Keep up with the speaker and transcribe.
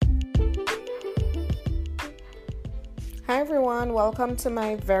Hi, everyone. Welcome to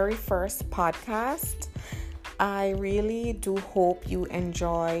my very first podcast. I really do hope you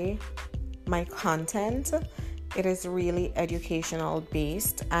enjoy my content. It is really educational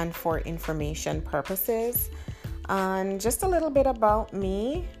based and for information purposes. And just a little bit about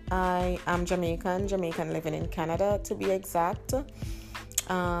me. I am Jamaican living in Canada to be exact.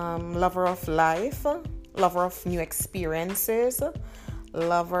 Lover of life, lover of new experiences,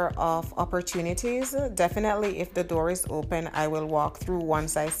 lover of opportunities. Definitely, if the door is open, I will walk through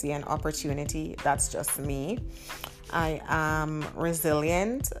once I see an opportunity. That's just me. I am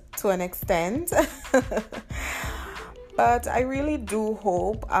resilient to an extent. But I really do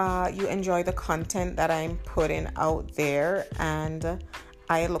hope you enjoy the content that I'm putting out there, and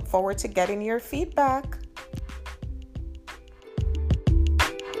I look forward to getting your feedback.